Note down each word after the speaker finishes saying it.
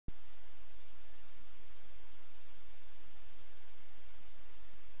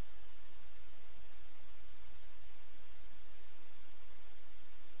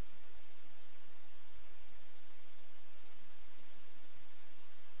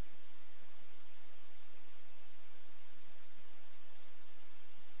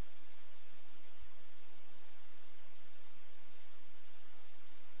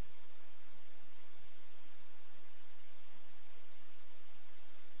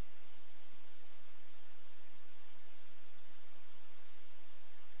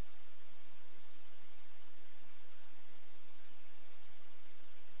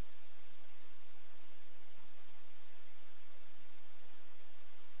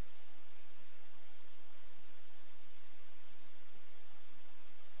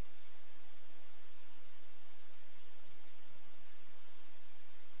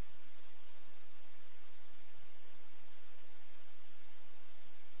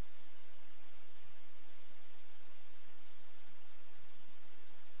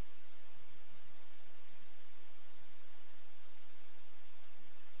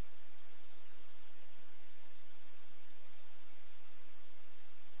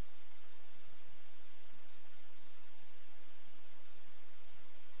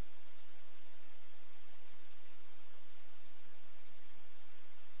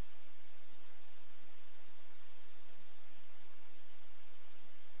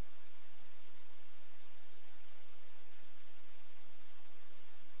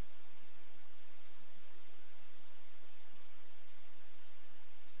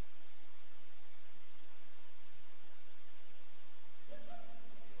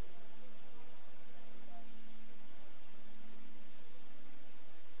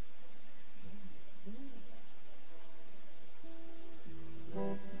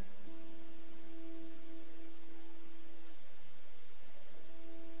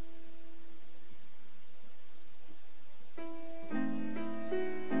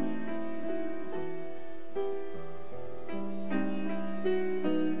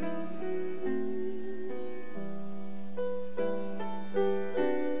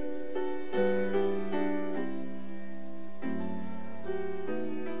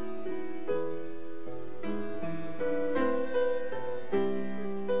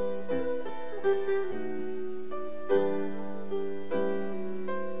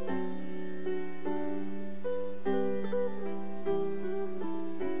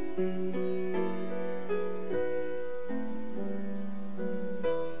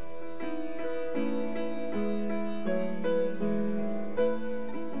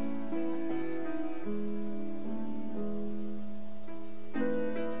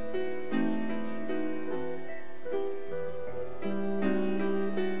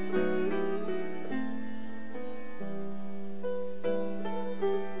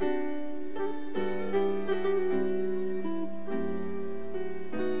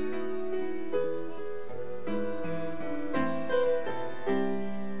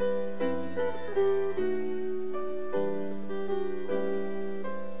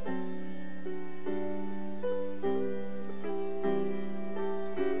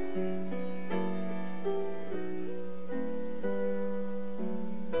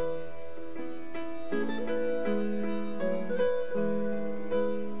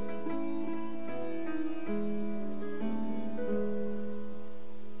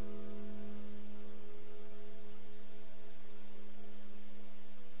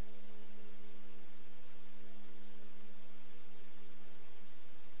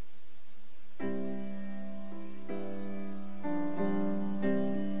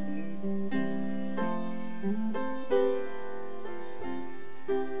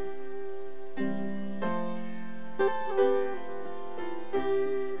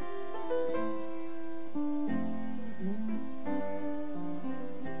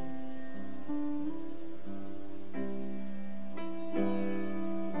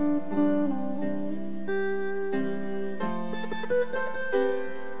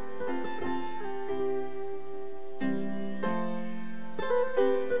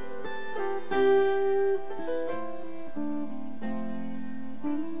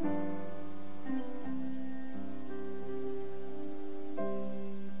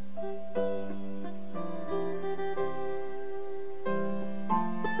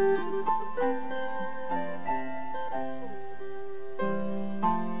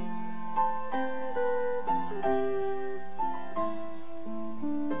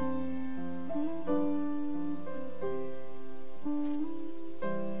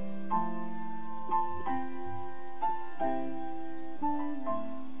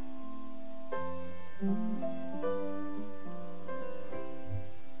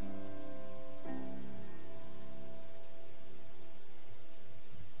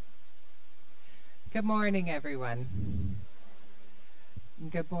Good morning, everyone.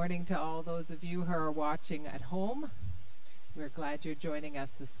 And good morning to all those of you who are watching at home. We're glad you're joining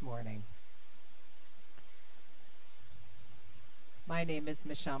us this morning. My name is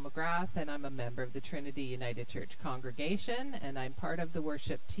Michelle McGrath, and I'm a member of the Trinity United Church congregation, and I'm part of the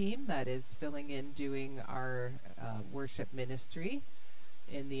worship team that is filling in doing our worship ministry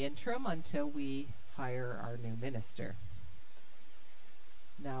in the interim until we hire our new minister.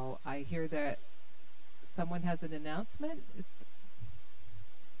 Now, I hear that someone has an announcement.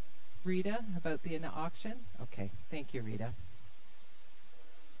 Rita, about the auction? Okay, thank you, Rita.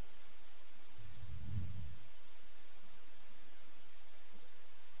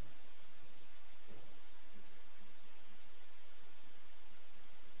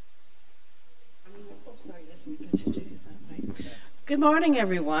 Good morning,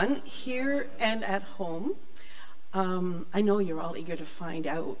 everyone, here and at home. I know you're all eager to find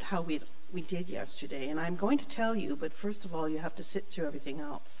out how we did yesterday, and I'm going to tell you, but first of all, you have to sit through everything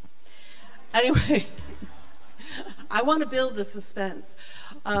else. Anyway, I want to build the suspense.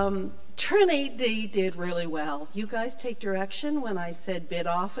 Trinity did really well. You guys take direction when I said bid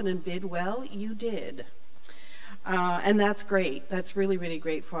often and bid well. You did. And that's great. That's really, really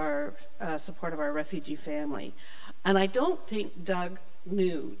great for our support of our refugee family. And I don't think Doug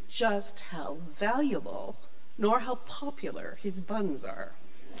knew just how valuable nor how popular his buns are.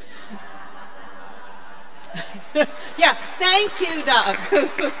 Yeah, thank you, Doug.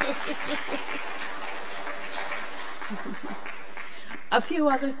 A few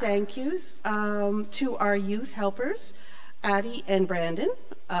other thank yous to our youth helpers, Addie and Brandon.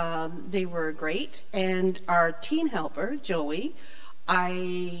 They were great. And our teen helper, Joey,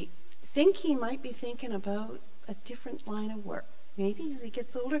 I think he might be thinking about a different line of work. Maybe as he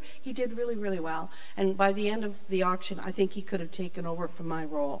gets older. He did really, really well. And by the end of the auction, I think he could have taken over from my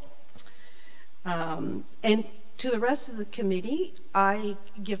role. And to the rest of the committee, I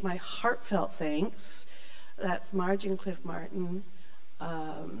give my heartfelt thanks. That's Marge and Cliff Martin,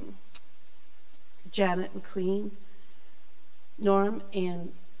 Janet McQueen, Norm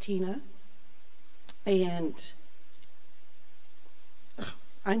and Tina, and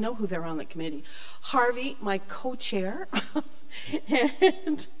I know who they're on the committee. Harvey, my co-chair,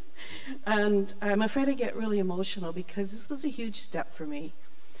 and I'm afraid I get really emotional because this was a huge step for me.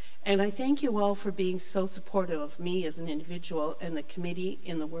 And I thank you all for being so supportive of me as an individual and the committee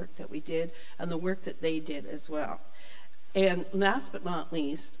in the work that we did and the work that they did as well. And last but not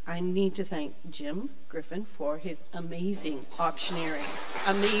least, I need to thank Jim Griffin for his amazing auctioneering.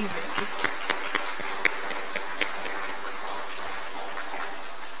 Amazing.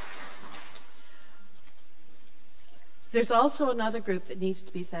 There's also another group that needs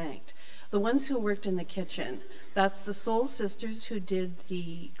to be thanked. The ones who worked in the kitchen. That's the Soul Sisters who did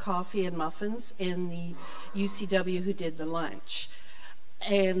the coffee and muffins and the UCW who did the lunch.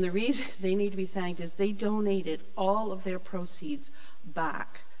 And the reason they need to be thanked is they donated all of their proceeds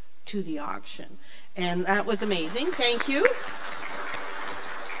back to the auction. And that was amazing. Thank you.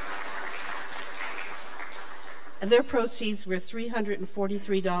 And their proceeds were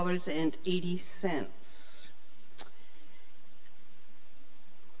 $343.80.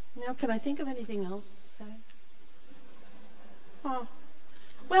 Now, can I think of anything else to say? Oh.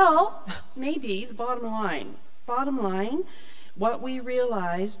 Well, maybe the bottom line. Bottom line, what we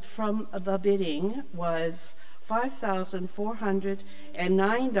realized from the bidding was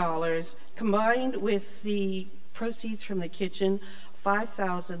 $5,409 combined with the proceeds from the kitchen,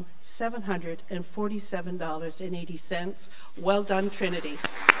 $5,747.80. Well done, Trinity.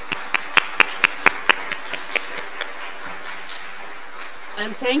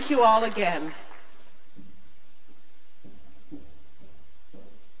 And thank you all again.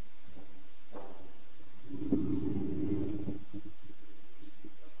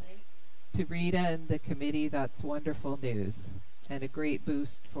 To Rita and the committee, that's wonderful news. and a great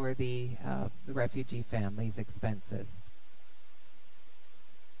boost for the refugee families' expenses.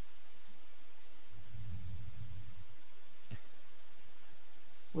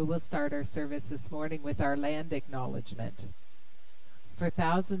 We will start our service this morning with our land acknowledgement. For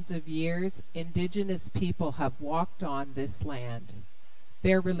thousands of years, Indigenous people have walked on this land.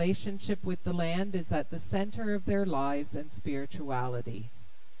 Their relationship with the land is at the center of their lives and spirituality.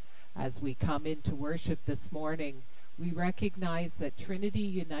 As we come into worship this morning, we recognize that Trinity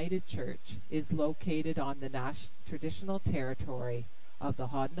United Church is located on the traditional territory of the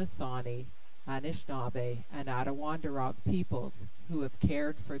Haudenosaunee, Anishinaabe, and Attawandarog peoples who have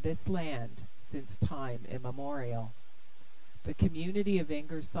cared for this land since time immemorial. The community of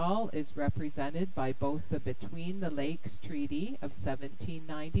Ingersoll is represented by both the Between the Lakes Treaty of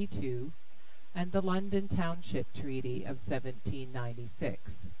 1792 and the London Township Treaty of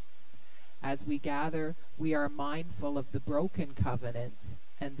 1796. As we gather, we are mindful of the broken covenants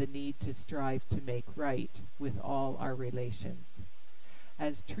and the need to strive to make right with all our relations.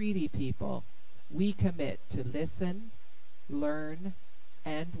 As treaty people, we commit to listen, learn,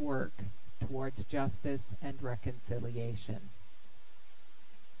 and work towards justice and reconciliation.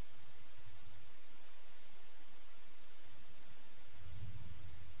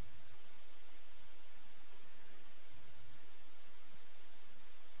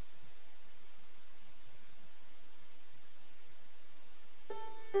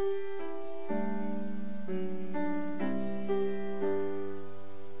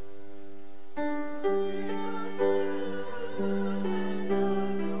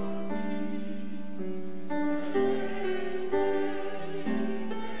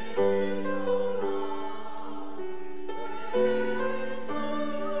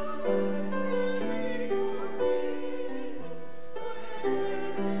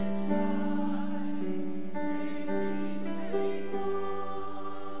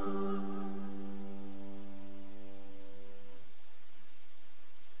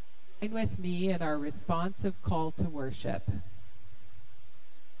 Join with me in our responsive call to worship.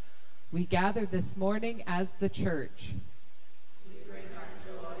 We gather this morning as the church. We bring our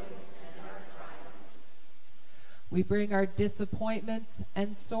joys and our triumphs. We bring our disappointments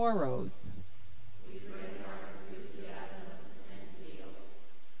and sorrows. We bring our enthusiasm and zeal.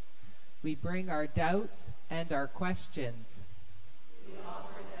 We bring our doubts and our questions. We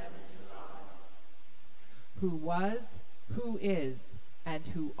offer them to God, who was, who is, and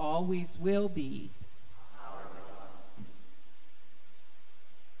who always will be. our God.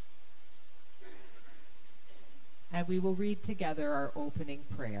 And we will read together our opening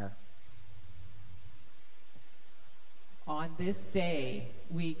prayer. On this day,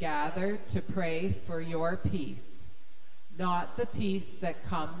 we gather to pray for your peace, not the peace that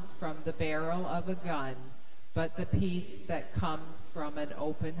comes from the barrel of a gun, but the peace that comes from an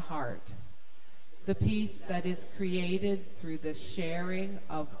open heart. The peace that is created through the sharing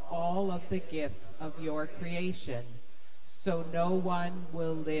of all of the gifts of your creation, so no one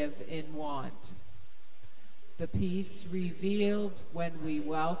will live in want. The peace revealed when we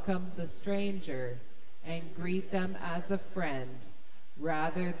welcome the stranger and greet them as a friend,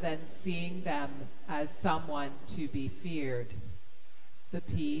 rather than seeing them as someone to be feared. The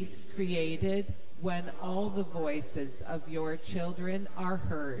peace created when all the voices of your children are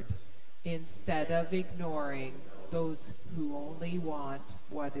heard, instead of ignoring those who only want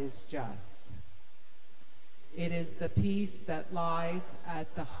what is just. It is the peace that lies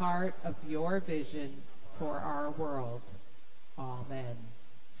at the heart of your vision for our world. Amen.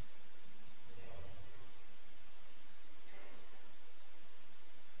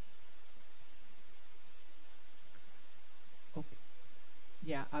 Okay.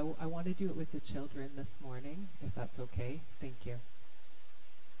 Yeah, I want to do it with the children this morning, if that's okay. Thank you.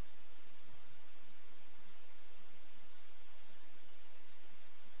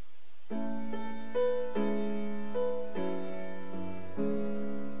 Your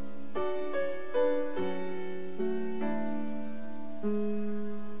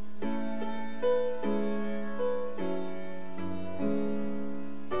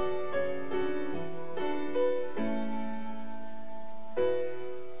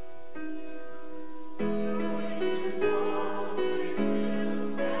ancient walls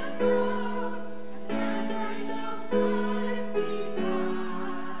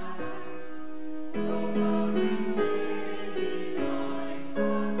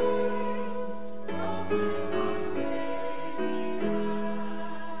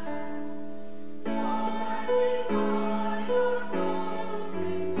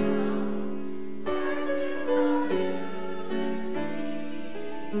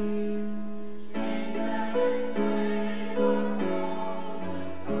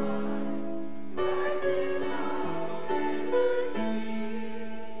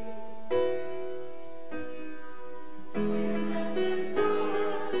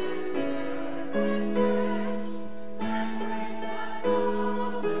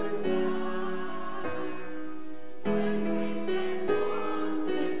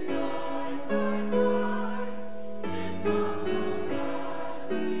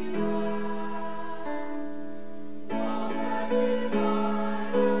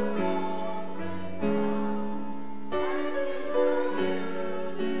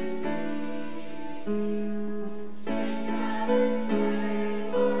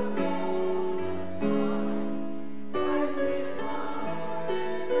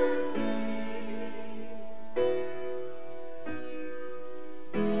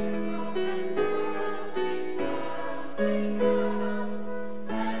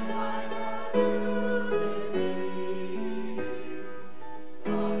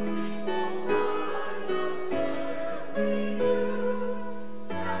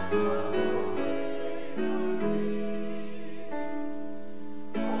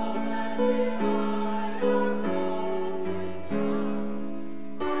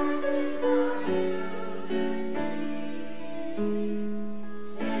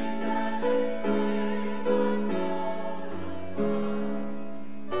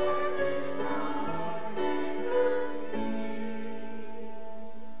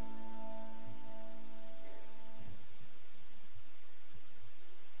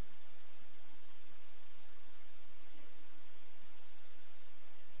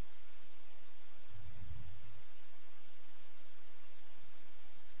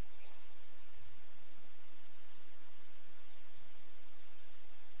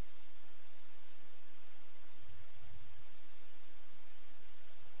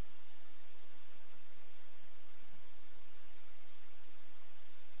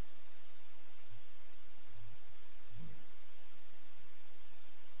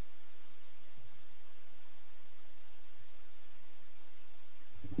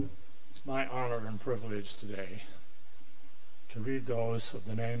privilege today to read those of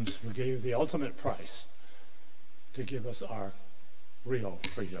the names who gave the ultimate price to give us our real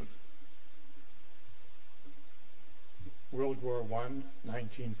freedom. World War I,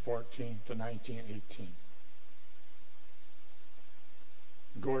 1914 to 1918.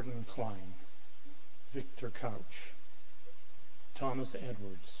 Gordon Klein, Victor Couch, Thomas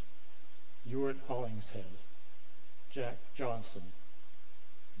Edwards, Ewart Hollingshead, Jack Johnson,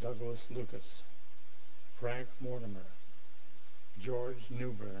 Douglas Lucas, Frank Mortimer, George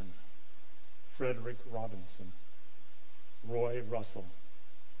Newbern, Frederick Robinson, Roy Russell,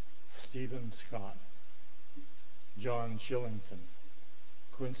 Stephen Scott, John Chillington,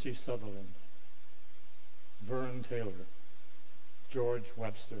 Quincy Sutherland, Vern Taylor, George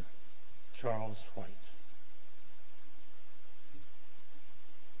Webster, Charles White.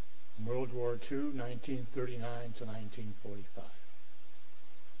 World War II, 1939 to 1945.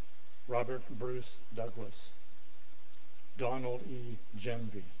 Robert Bruce Douglas, Donald E.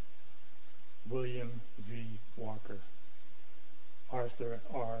 Genvey, William V. Walker, Arthur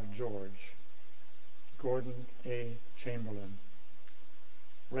R. George, Gordon A. Chamberlain,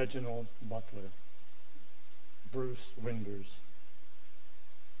 Reginald Butler, Bruce Winders,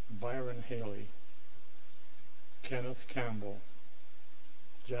 Byron Haley, Kenneth Campbell,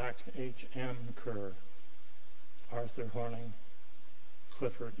 Jack H. M. Kerr, Arthur Horning,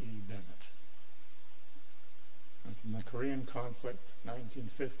 Clifford E. Bennett. And from the Korean conflict,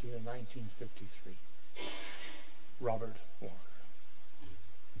 1950 to 1953, Robert Walker.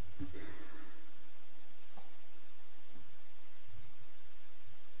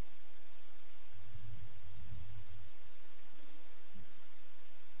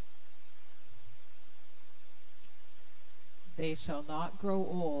 They shall not grow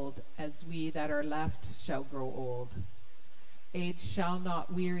old, as we that are left shall grow old. Age shall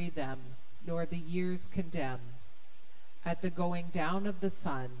not weary them, nor the years condemn. At the going down of the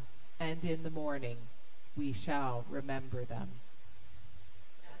sun, and in the morning, we shall remember them.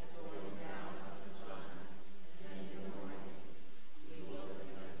 At the going down of the sun, and in the morning, we will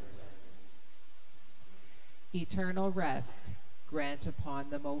remember them. Eternal rest grant upon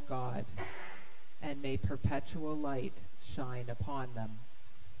them, O God, and may perpetual light shine upon them.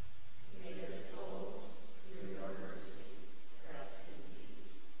 May their souls, through your mercy, rest in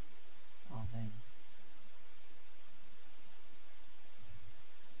peace. Amen.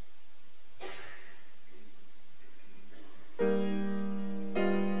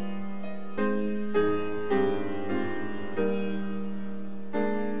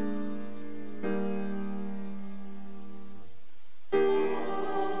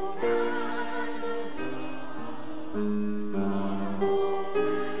 Oh,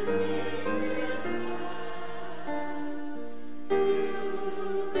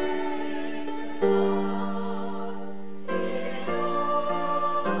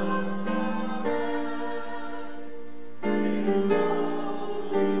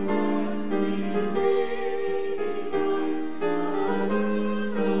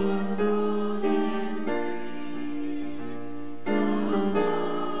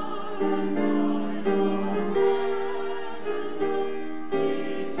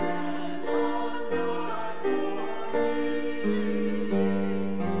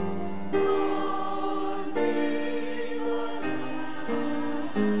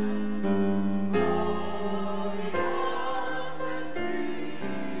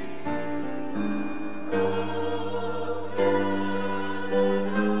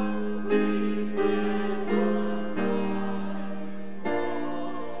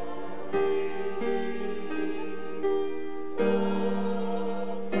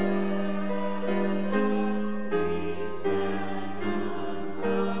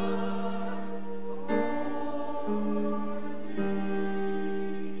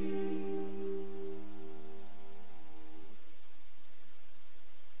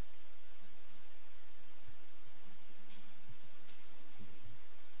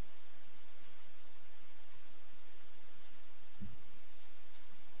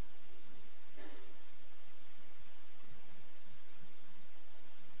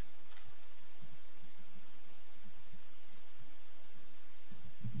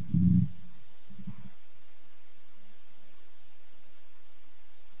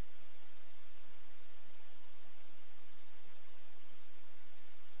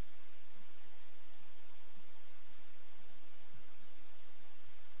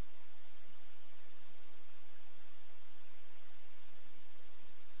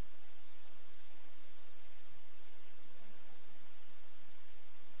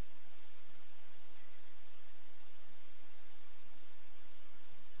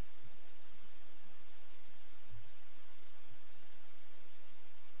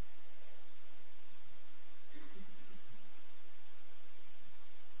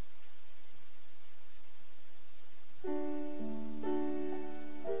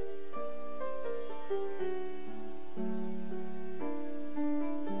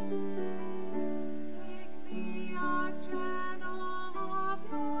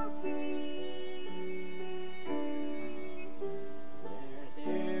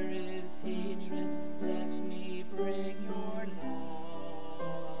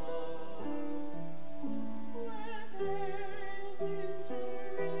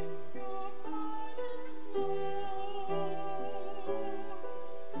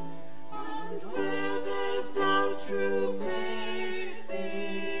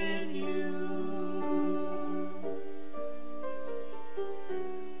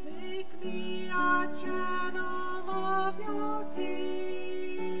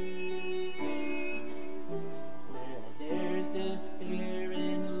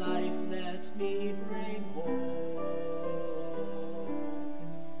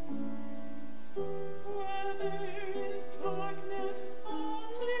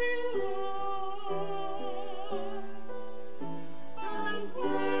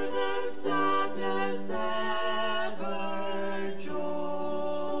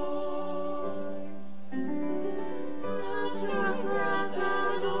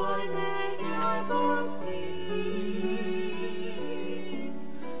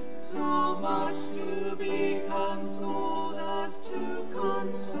 much to be consoled as to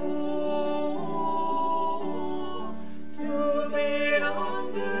console, to be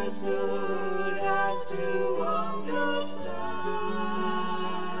understood as to understand,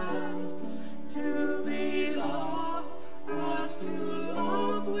 to be loved as to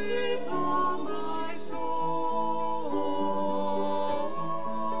love with all my soul.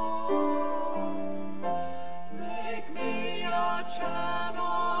 Make me a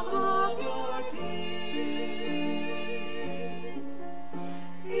channel of your peace.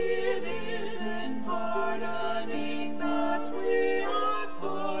 It is in pardoning that we are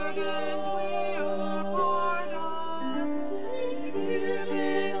pardoned, in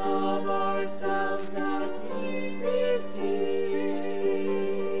giving of ourselves that we receive,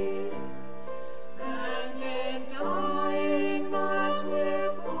 and in dying that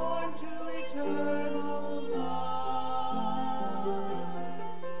we're born to eternal life.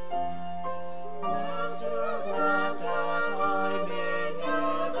 Master, grant that I may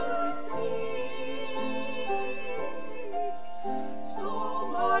never seek so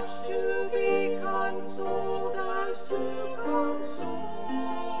much to be consoled as to console,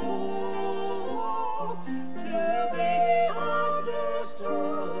 to be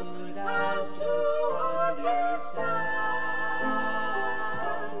understood as to understand,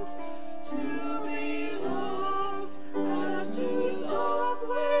 to be loved as to love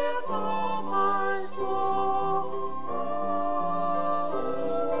with all my soul.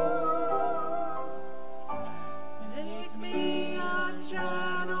 Make me a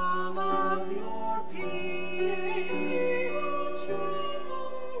channel of your peace.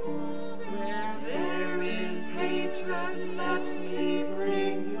 Where there is hatred, let me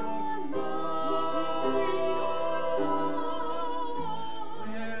bring your love.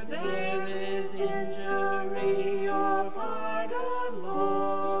 Where there is injury, your pardon,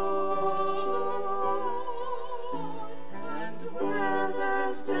 Lord. And where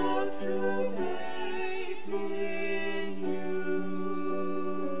there's doubt, true faith in you.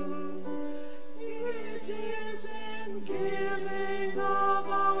 It is in giving of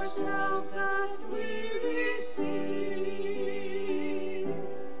ourselves that we receive,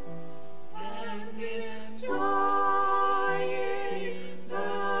 and in dying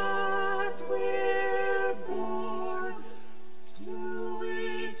that we're born to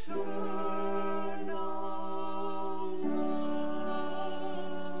eternal life.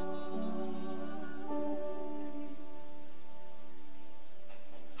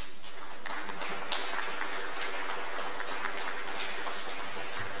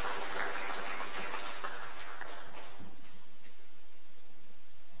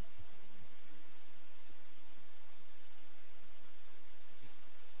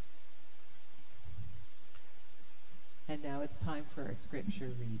 And now it's time for our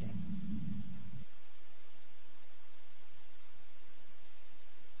scripture reading.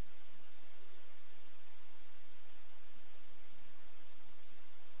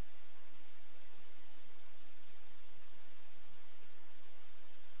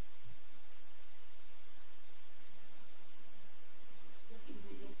 Scripture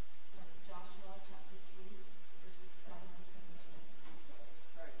reading from Joshua chapter 3, verses 7 and 17.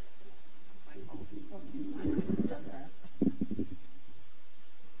 I couldn't have done that.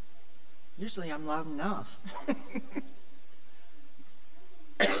 Usually I'm loud enough.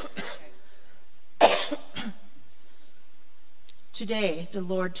 Today the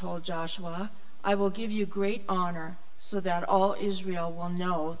Lord told Joshua, I will give you great honor so that all Israel will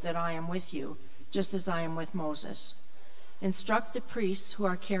know that I am with you, just as I am with Moses. Instruct the priests who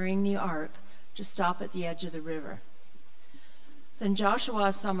are carrying the ark to stop at the edge of the river. Then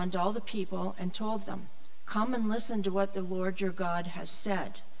Joshua summoned all the people and told them, come and listen to what the Lord your God has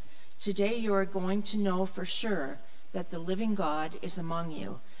said. Today you are going to know for sure that the living God is among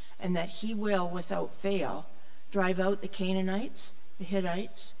you, and that he will, without fail, drive out the Canaanites, the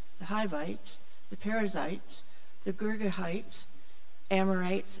Hittites, the Hivites, the Perizzites, the Girgashites,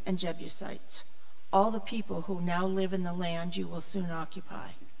 Amorites, and Jebusites, all the people who now live in the land you will soon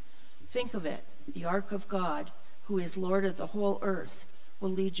occupy. Think of it, the ark of God, who is Lord of the whole earth,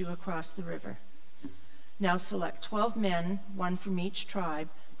 will lead you across the river. Now select 12 men, one from each tribe,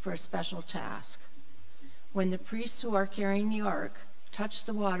 for a special task. When the priests who are carrying the ark touch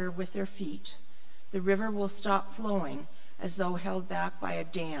the water with their feet, the river will stop flowing as though held back by a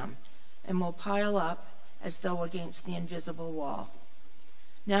dam, and will pile up as though against the invisible wall.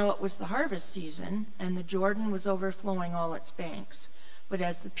 Now it was the harvest season, and the Jordan was overflowing all its banks. But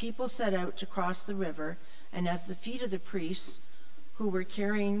as the people set out to cross the river, and as the feet of the priests who were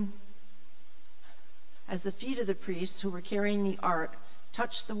carrying the ark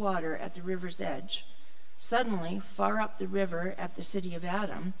touched the water at the river's edge. Suddenly, far up the river at the city of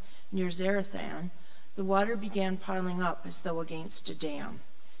Adam, near Zarethan, the water began piling up as though against a dam,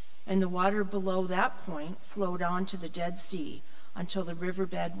 and the water below that point flowed on to the Dead Sea until the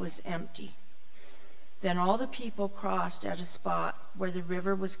riverbed was empty. Then all the people crossed at a spot where the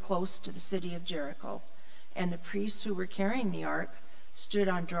river was close to the city of Jericho, and the priests who were carrying the ark stood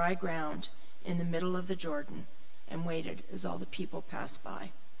on dry ground in the middle of the Jordan and waited as all the people passed by.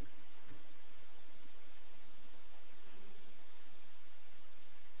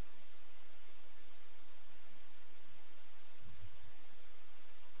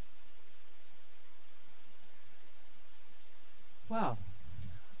 Well,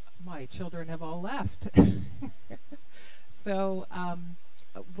 my children have all left. So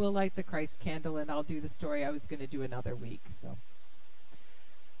we'll light the Christ candle, and I'll do the story I was going to do another week. So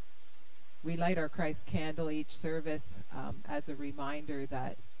we light our Christ candle each service as a reminder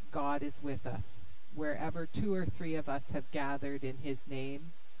that God is with us. Wherever 2 or 3 of us have gathered in his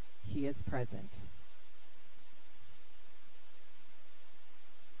name, he is present.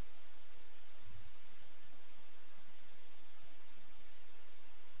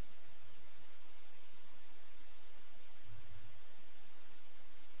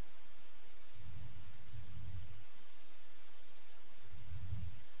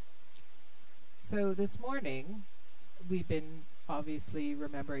 So this morning, we've been obviously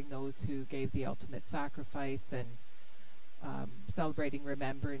remembering those who gave the ultimate sacrifice and celebrating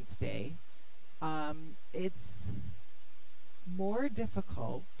Remembrance Day. It's more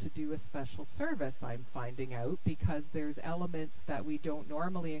difficult to do a special service, I'm finding out, because there's elements that we don't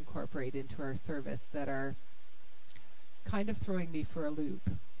normally incorporate into our service that are kind of throwing me for a loop.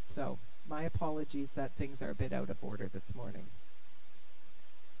 So my apologies that things are a bit out of order this morning.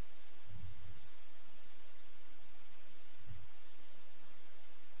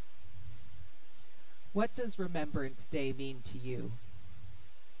 What does Remembrance Day mean to you?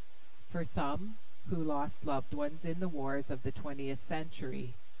 For some who lost loved ones in the wars of the 20th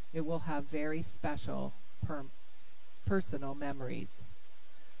century, it will have very special personal memories.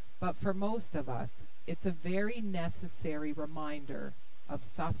 But for most of us, it's a very necessary reminder of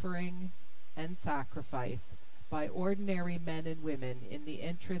suffering and sacrifice by ordinary men and women in the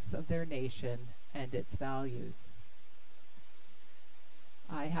interests of their nation and its values.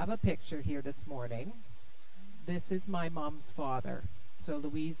 I have a picture here this morning. This is my mom's father, so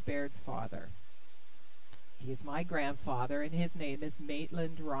Louise Baird's father. He's my grandfather, and his name is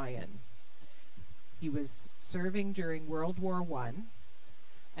Maitland Ryan. He was serving during World War I,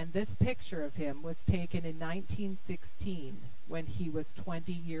 and this picture of him was taken in 1916 when he was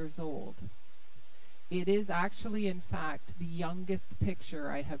 20 years old. It is actually, in fact, the youngest picture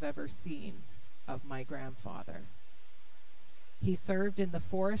I have ever seen of my grandfather. He served in the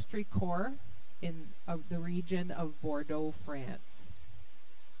Forestry Corps in the region of Bordeaux, France.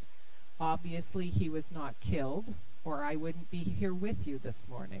 Obviously, he was not killed, or I wouldn't be here with you this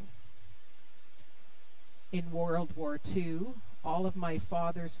morning. In World War II, all of my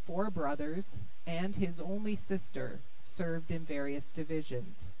father's 4 brothers and his only sister served in various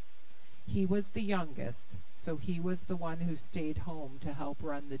divisions. He was the youngest, so he was the one who stayed home to help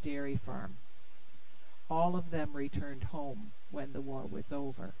run the dairy farm. All of them returned home when the war was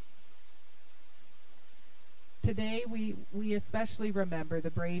over. Today, we especially remember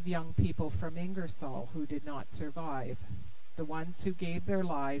the brave young people from Ingersoll who did not survive, the ones who gave their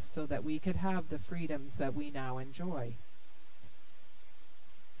lives so that we could have the freedoms that we now enjoy.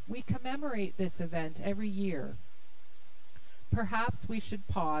 We commemorate this event every year. Perhaps we should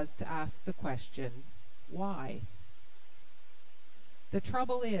pause to ask the question, why? The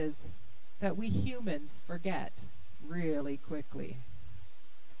trouble is that we humans forget really quickly.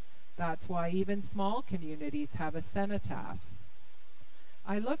 That's why even small communities have a cenotaph.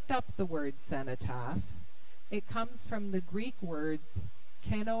 I looked up the word cenotaph. It comes from the Greek words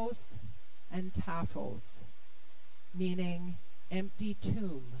kenos and taphos, meaning empty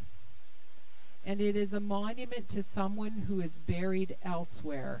tomb. And it is a monument to someone who is buried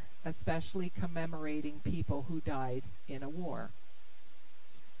elsewhere, especially commemorating people who died in a war.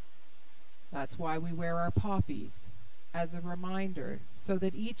 That's why we wear our poppies, as a reminder, so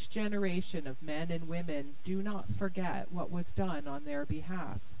that each generation of men and women do not forget what was done on their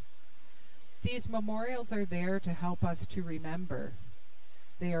behalf. These memorials are there to help us to remember.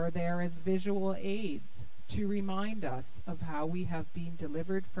 They are there as visual aids to remind us of how we have been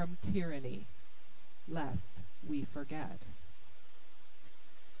delivered from tyranny, lest we forget.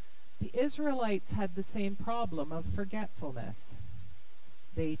 The Israelites had the same problem of forgetfulness.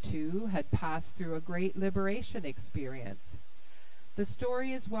 They too had passed through a great liberation experience, The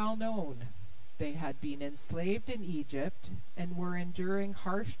story is well known. They had been enslaved in Egypt and were enduring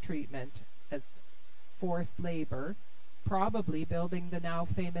harsh treatment as forced labor, probably building the now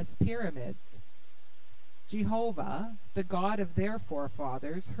famous pyramids. Jehovah, the God of their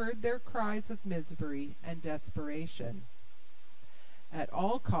forefathers, heard their cries of misery and desperation. At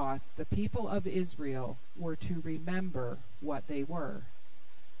all costs, the people of Israel were to remember what they were.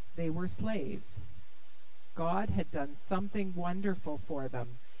 They were slaves. God had done something wonderful for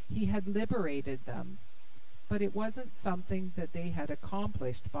them. He had liberated them. But it wasn't something that they had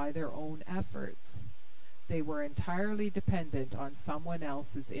accomplished by their own efforts. They were entirely dependent on someone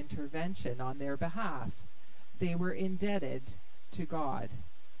else's intervention on their behalf. They were indebted to God,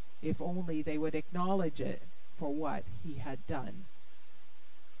 if only they would acknowledge it for what He had done.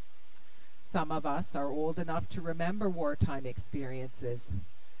 Some of us are old enough to remember wartime experiences.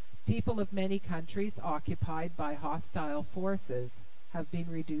 People of many countries occupied by hostile forces have been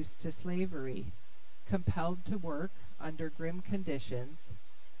reduced to slavery, compelled to work under grim conditions.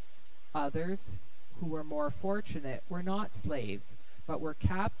 Others, who were more fortunate, were not slaves, but were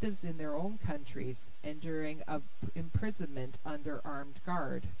captives in their own countries, enduring imprisonment under armed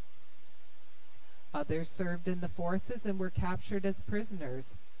guard. Others served in the forces and were captured as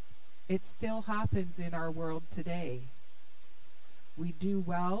prisoners. It still happens in our world today. We do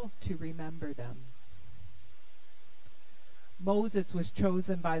well to remember them. Moses was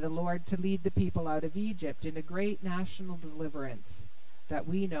chosen by the Lord to lead the people out of Egypt in a great national deliverance that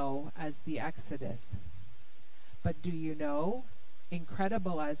we know as the Exodus. But do you know,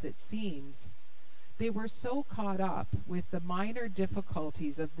 incredible as it seems, they were so caught up with the minor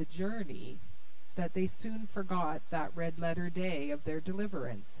difficulties of the journey that they soon forgot that red-letter day of their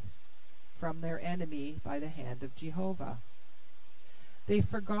deliverance from their enemy by the hand of Jehovah. They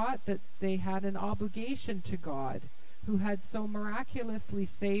forgot that they had an obligation to God, who had so miraculously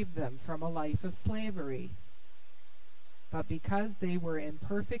saved them from a life of slavery. But because they were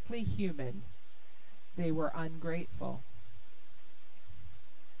imperfectly human, they were ungrateful.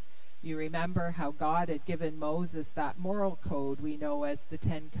 You remember how God had given Moses that moral code we know as the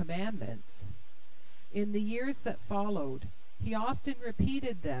Ten Commandments. In the years that followed, he often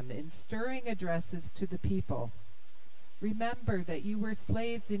repeated them in stirring addresses to the people. Remember that you were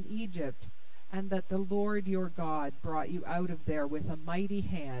slaves in Egypt, and that the Lord your God brought you out of there with a mighty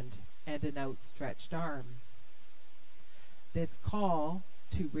hand and an outstretched arm. This call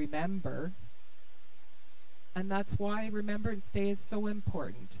to remember, and that's why Remembrance Day is so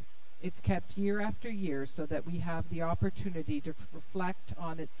important. It's kept year after year so that we have the opportunity to reflect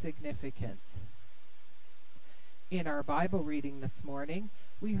on its significance. In our Bible reading this morning,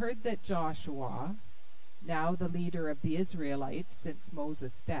 we heard that Joshua, now the leader of the Israelites since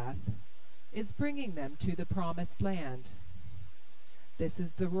Moses' death, is bringing them to the promised land. This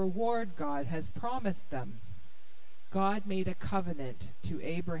is the reward God has promised them. God made a covenant to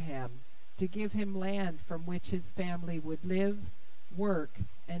Abraham to give him land from which his family would live, work,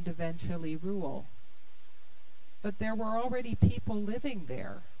 and eventually rule. But there were already people living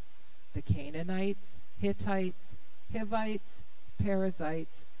there: the Canaanites, Hittites, Hivites,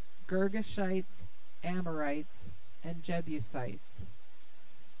 Perizzites, Girgashites, Amorites, and Jebusites.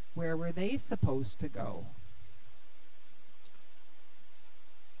 Where were they supposed to go?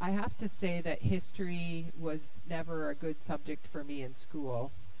 I have to say that history was never a good subject for me in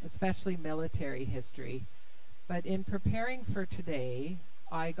school, especially military history. But in preparing for today,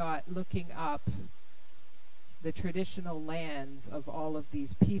 I got looking up the traditional lands of all of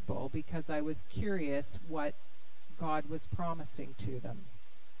these people because I was curious what God was promising to them.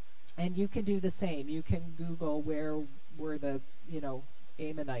 And you can do the same. You can Google where were the,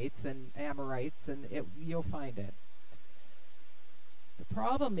 Ammonites and Amorites, and you'll find it. The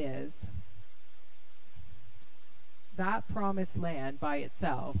problem is that promised land by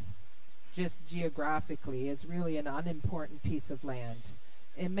itself, just geographically, is really an unimportant piece of land.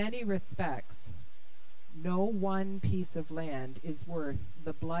 In many respects, no one piece of land is worth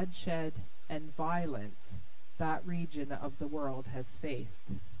the bloodshed and violence that region of the world has faced.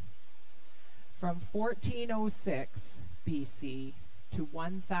 From 1406 BC to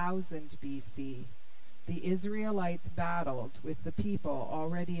 1000 BC, the Israelites battled with the people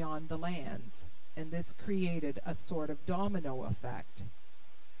already on the lands, and this created a sort of domino effect.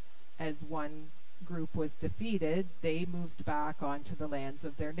 As one group was defeated, they moved back onto the lands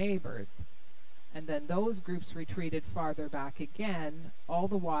of their neighbors. And then those groups retreated farther back again, all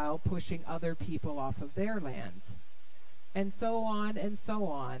the while pushing other people off of their lands. And so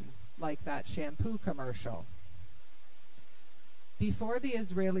on, like that shampoo commercial. Before the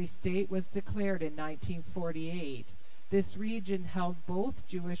Israeli state was declared in 1948, This region held both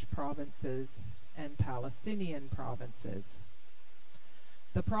Jewish provinces and Palestinian provinces.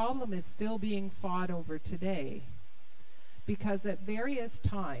 The problem is still being fought over today, because at various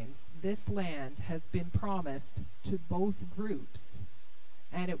times this land has been promised to both groups,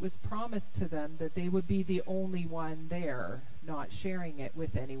 and it was promised to them that they would be the only one there, not sharing it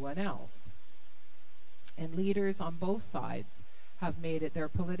with anyone else. And leaders on both sides have made it their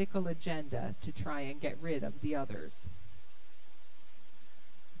political agenda to try and get rid of the others.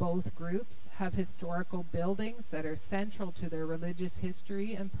 Both groups have historical buildings that are central to their religious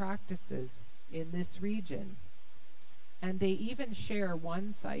history and practices in this region. And they even share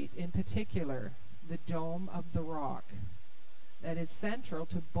one site in particular, the Dome of the Rock, that is central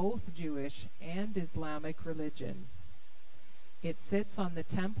to both Jewish and Islamic religion. It sits on the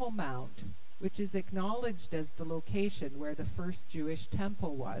Temple Mount, which is acknowledged as the location where the first Jewish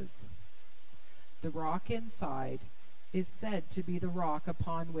temple was. The rock inside is said to be the rock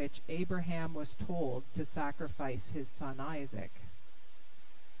upon which Abraham was told to sacrifice his son Isaac.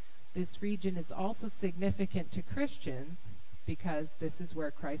 This region is also significant to Christians because this is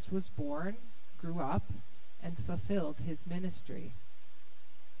where Christ was born, grew up, and fulfilled his ministry.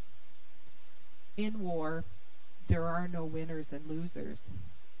 In war, there are no winners and losers.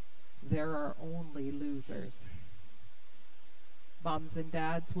 There are only losers. Moms and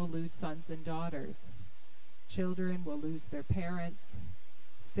dads will lose sons and daughters. Children will lose their parents.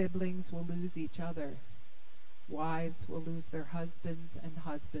 Siblings will lose each other. Wives will lose their husbands, and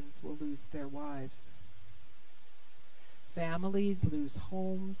husbands will lose their wives. Families lose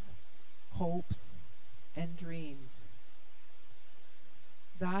homes, hopes, and dreams.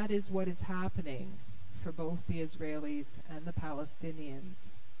 That is what is happening for both the Israelis and the Palestinians.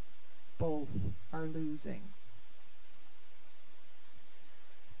 Both are losing.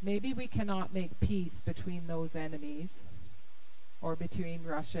 Maybe we cannot make peace between those enemies, or between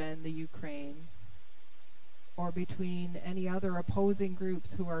Russia and the Ukraine, or between any other opposing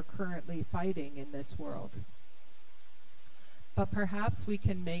groups who are currently fighting in this world. But perhaps we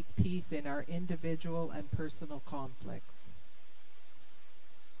can make peace in our individual and personal conflicts.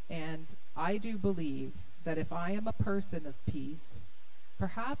 And I do believe that if I am a person of peace,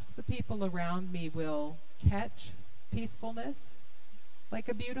 perhaps the people around me will catch peacefulness like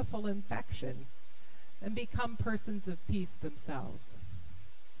a beautiful infection and become persons of peace themselves.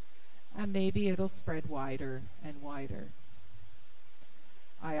 And maybe it'll spread wider and wider.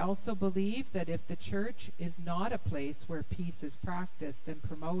 I also believe that if the church is not a place where peace is practiced and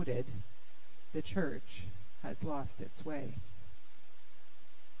promoted, the church has lost its way.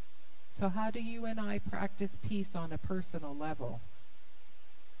 So how do you and I practice peace on a personal level?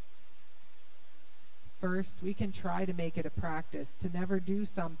 First, we can try to make it a practice to never do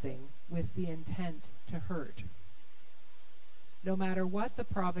something with the intent to hurt. No matter what the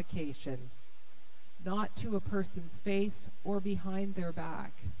provocation, not to a person's face or behind their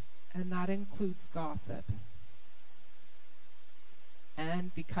back, and that includes gossip.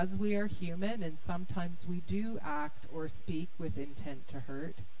 And because we are human and sometimes we do act or speak with intent to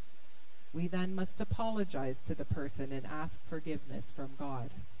hurt, we then must apologize to the person and ask forgiveness from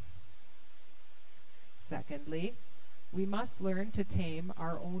God. Secondly, we must learn to tame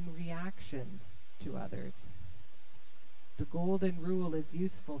our own reaction to others. The golden rule is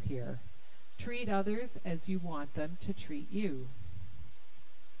useful here. Treat others as you want them to treat you.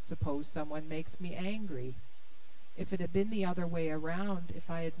 Suppose someone makes me angry. If it had been the other way around, if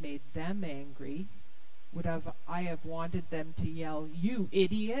I had made them angry, would I have wanted them to yell, "You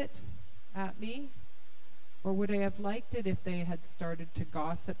idiot," at me? Or would I have liked it if they had started to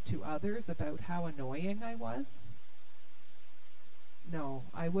gossip to others about how annoying I was? No,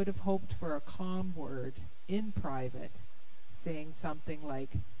 I would have hoped for a calm word in private, saying something like,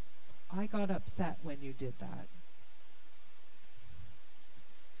 "I got upset when you did that."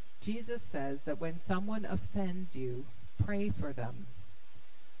 Jesus says that when someone offends you, pray for them.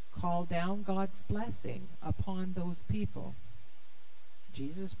 Call down God's blessing upon those people.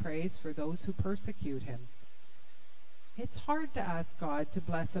 Jesus prays for those who persecute him. It's hard to ask God to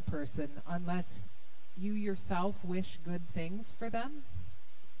bless a person unless you yourself wish good things for them.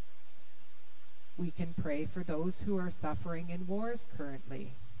 We can pray for those who are suffering in wars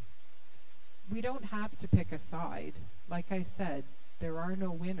currently. We don't have to pick a side. Like I said, there are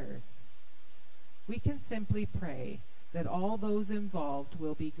no winners. We can simply pray that all those involved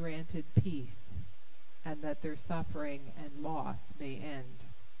will be granted peace and that their suffering and loss may end.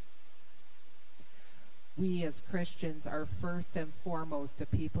 We as Christians are first and foremost a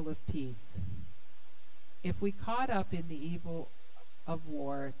people of peace. If we caught up in the evil of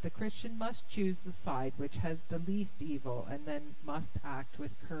war, the Christian must choose the side which has the least evil and then must act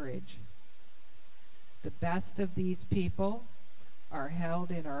with courage. The best of these people are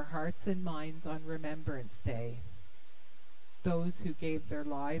held in our hearts and minds on Remembrance Day. Those who gave their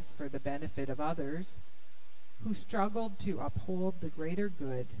lives for the benefit of others, who struggled to uphold the greater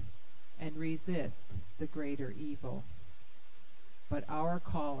good and resist the greater evil. But our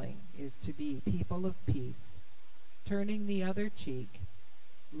calling is to be people of peace, turning the other cheek,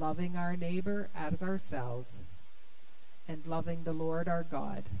 loving our neighbor as ourselves, and loving the Lord our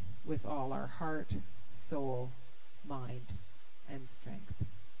God with all our heart, soul, mind, and strength.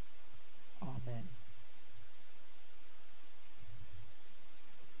 Amen.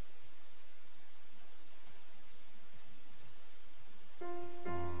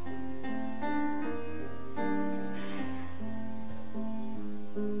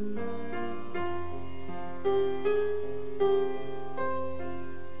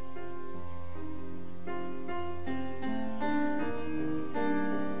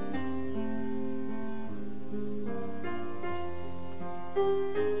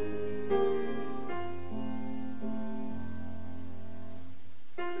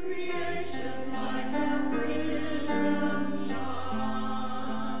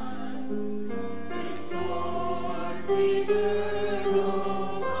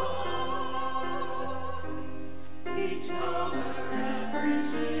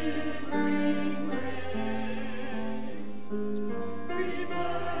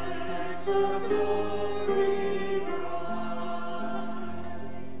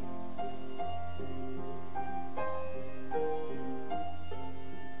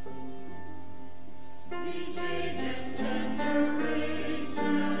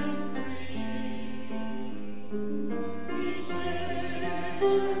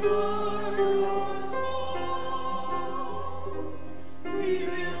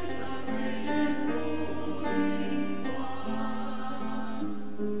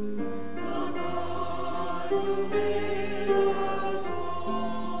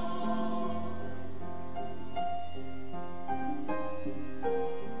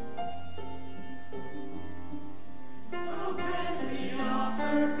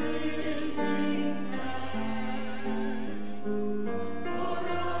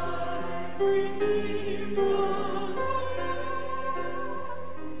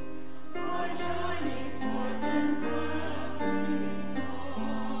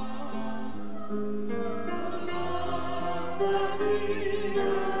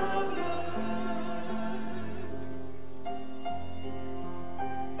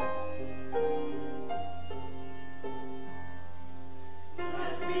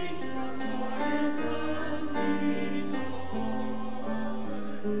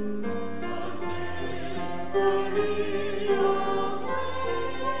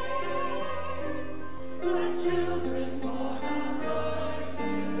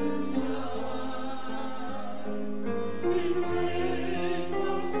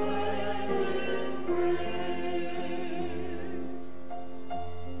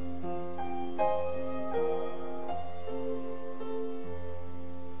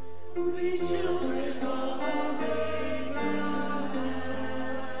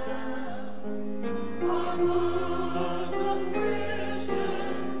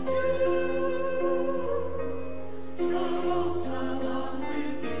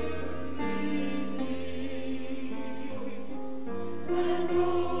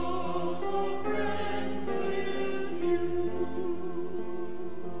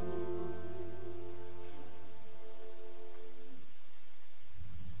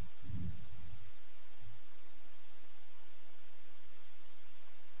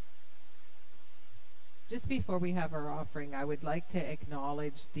 Just before we have our offering, I would like to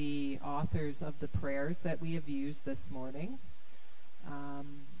acknowledge the authors of the prayers that we have used this morning.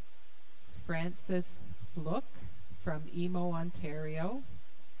 Francis Fluck from Emo, Ontario.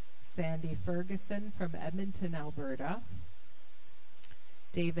 Sandy Ferguson from Edmonton, Alberta.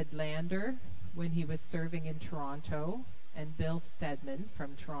 David Lander, when he was serving in Toronto, and Bill Stedman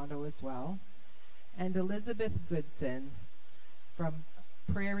from Toronto as well. And Elizabeth Goodson from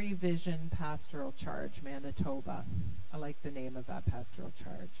Prairie Vision Pastoral Charge, Manitoba. I like the name of that pastoral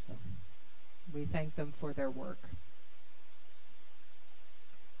charge, so we thank them for their work.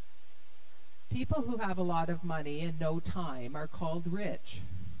 People who have a lot of money and no time are called rich.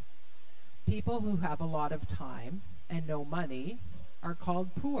 People who have a lot of time and no money are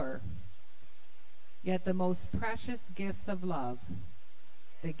called poor. Yet the most precious gifts of love,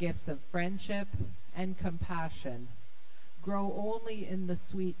 the gifts of friendship and compassion, grow only in the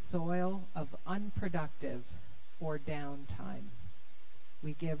sweet soil of unproductive or downtime.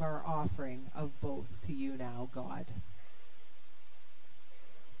 We give our offering of both to you now, God.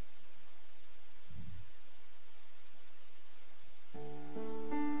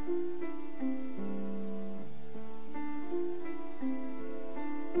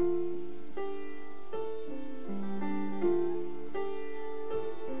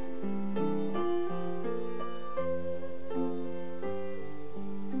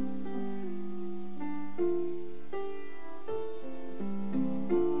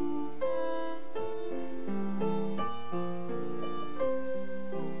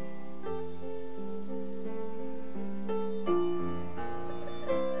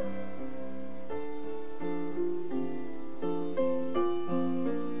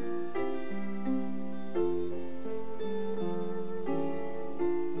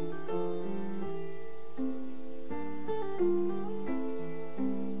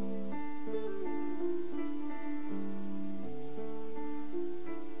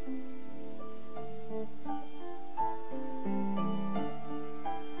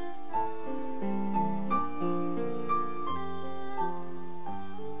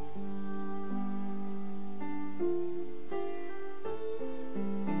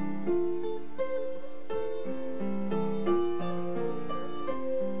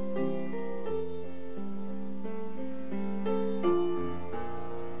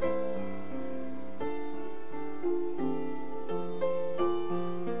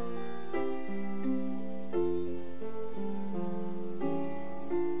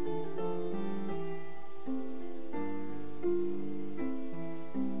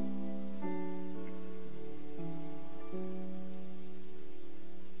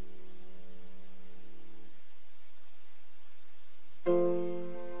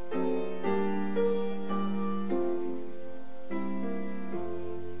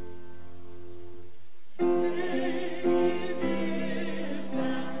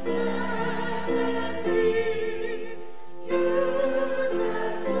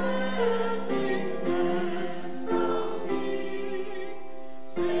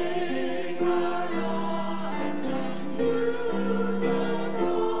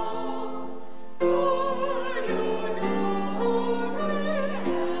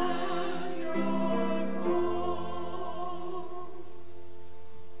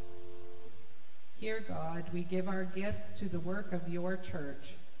 We give our gifts to the work of your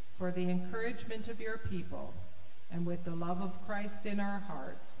church for the encouragement of your people, and with the love of Christ in our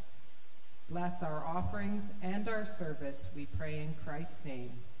hearts. Bless our offerings and our service, we pray in Christ's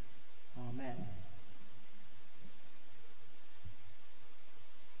name. Amen.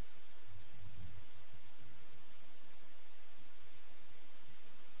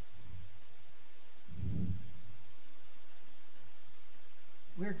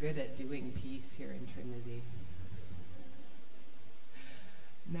 We're good at doing peace here in Trinity.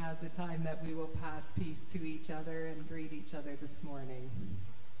 Now's the time that we will pass peace to each other and greet each other this morning.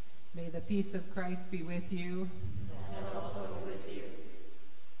 May the peace of Christ be with you. And also with you.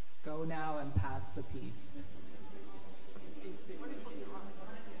 Go now and pass the peace.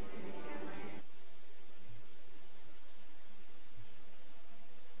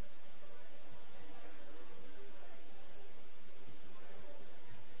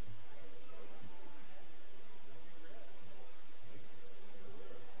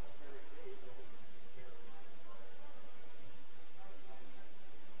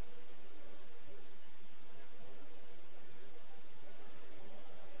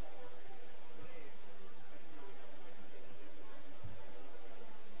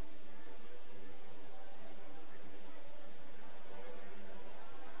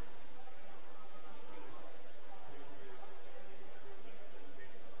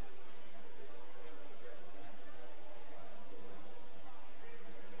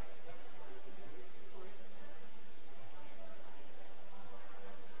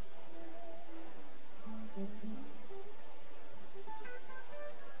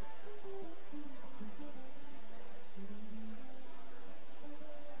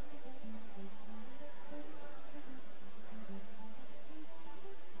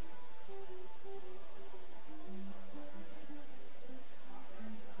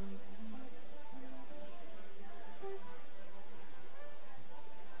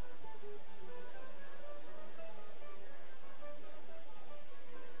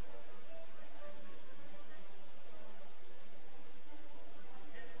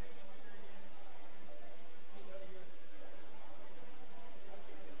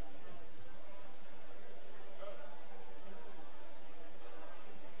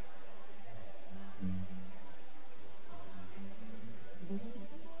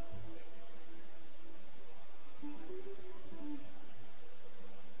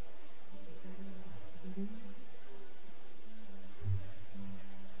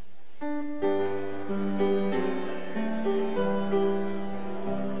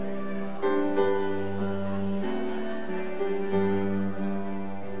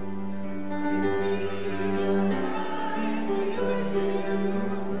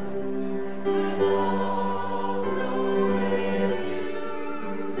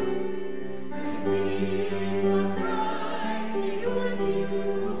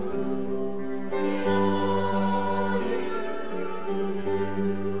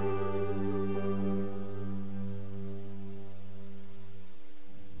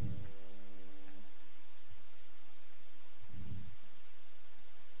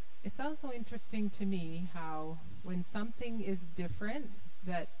 It's also interesting to me how when something is different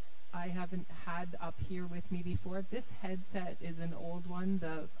that I haven't had up here with me before, this headset is an old one.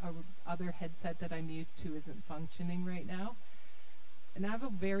 The other headset that I'm used to isn't functioning right now. And I have a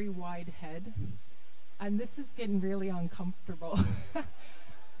very wide head, and this is getting really uncomfortable.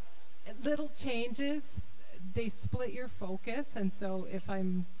 Little changes, they split your focus, and so if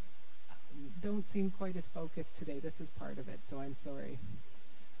don't seem quite as focused today, this is part of it, so I'm sorry.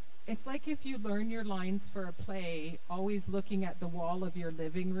 It's like if you learn your lines for a play, always looking at the wall of your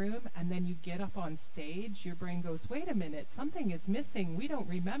living room, and then you get up on stage, your brain goes, wait a minute, something is missing. We don't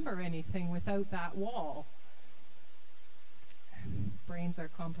remember anything without that wall. Brains are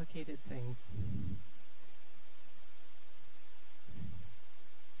complicated things.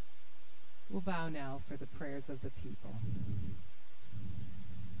 We'll bow now for the prayers of the people.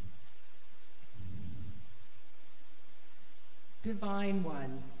 Divine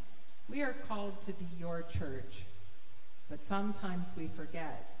One, we are called to be your church, but sometimes we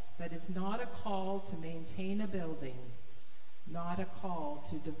forget that it's not a call to maintain a building, not a call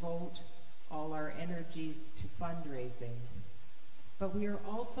to devote all our energies to fundraising, but we are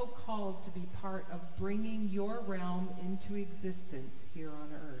also called to be part of bringing your realm into existence here on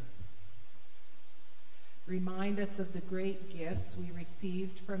earth. Remind us of the great gifts we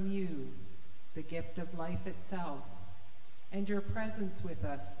received from you, the gift of life itself, and your presence with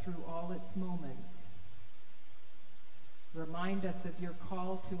us through all its moments. Remind us of your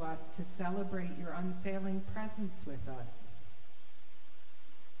call to us to celebrate your unfailing presence with us.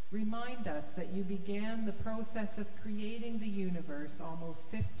 Remind us that you began the process of creating the universe almost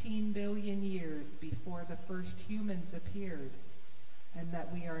 15 billion years before the first humans appeared, and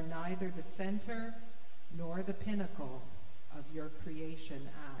that we are neither the center nor the pinnacle of your creation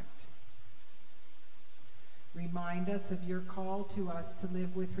act. Remind us of your call to us to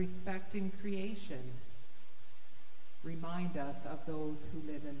live with respect in creation. Remind us of those who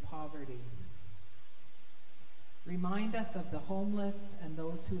live in poverty. Remind us of the homeless and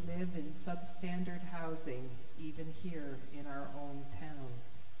those who live in substandard housing, even here in our own town.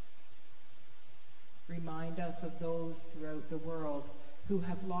 Remind us of those throughout the world who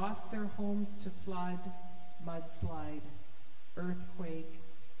have lost their homes to flood, mudslide, earthquake,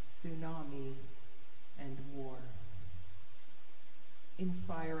 tsunami, and war.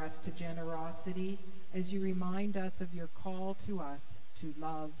 Inspire us to generosity as you remind us of your call to us to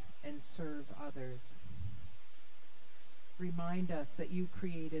love and serve others. Remind us that you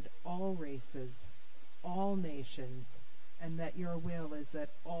created all races, all nations, and that your will is that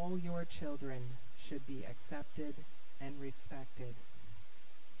all your children should be accepted and respected.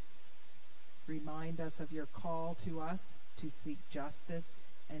 Remind us of your call to us to seek justice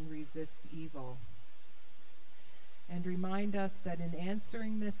and resist evil. And remind us that in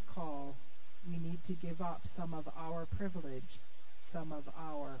answering this call, we need to give up some of our privilege, some of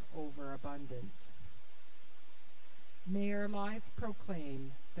our overabundance. May our lives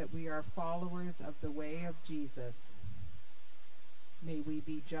proclaim that we are followers of the way of Jesus. May we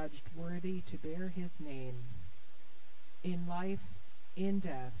be judged worthy to bear his name. In life, in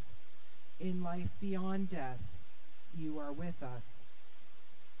death, in life beyond death, you are with us.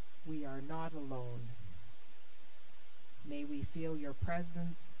 We are not alone. May we feel your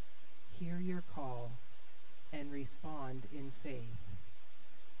presence, hear your call, and respond in faith.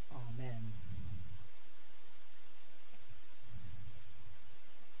 Amen.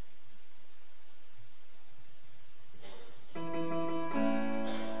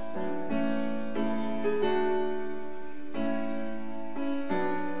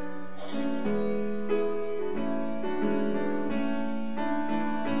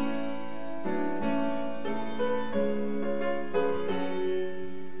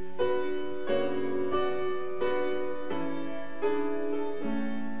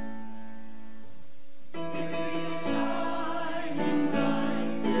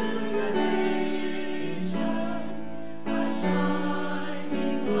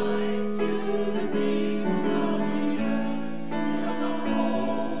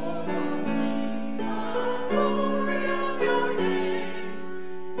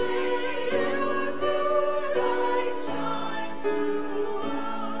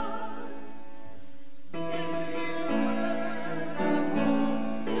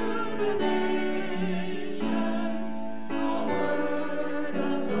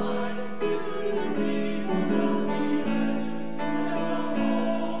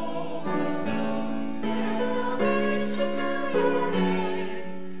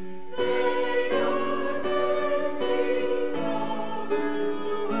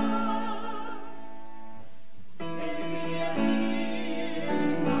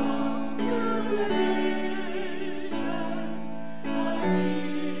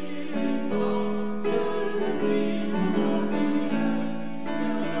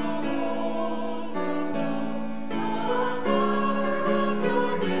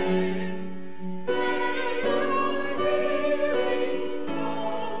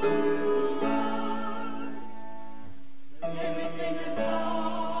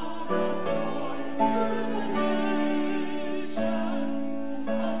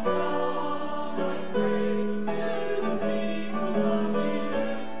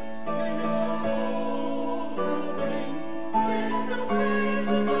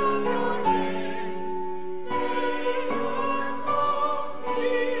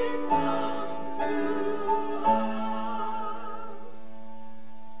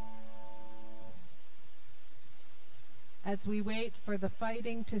 As we wait for the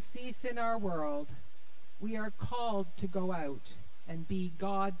fighting to cease in our world, we are called to go out and be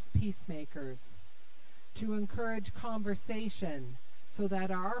God's peacemakers, to encourage conversation so that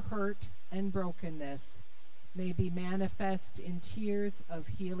our hurt and brokenness may be manifest in tears of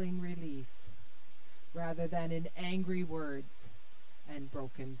healing release, rather than in angry words and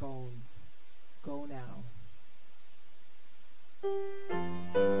broken bones. Go now.